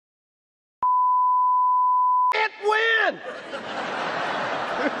win.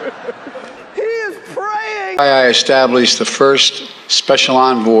 He is praying. I established the first special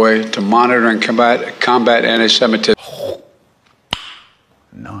envoy to monitor and combat anti-Semitism.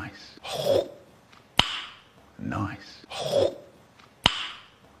 Nice. Nice.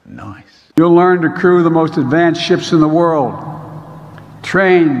 Nice. You'll learn to crew the most advanced ships in the world,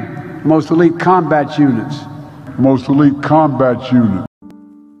 train the most elite combat units.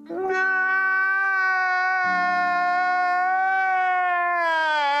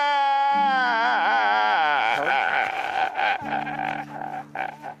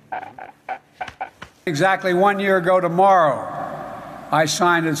 Exactly 1 year ago tomorrow, I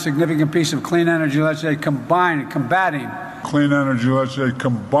signed a significant piece of clean energy legislation combating. Clean energy legislation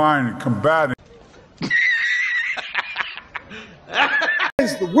combating.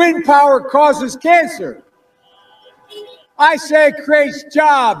 The wind power causes cancer. I say it creates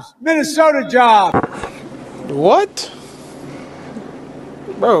jobs, Minnesota jobs. What?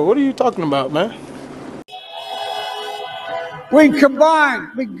 Bro, what are you talking about, man? We can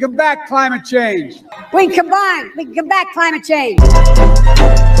combine, we can combat climate change. We can combine, we can combat climate change.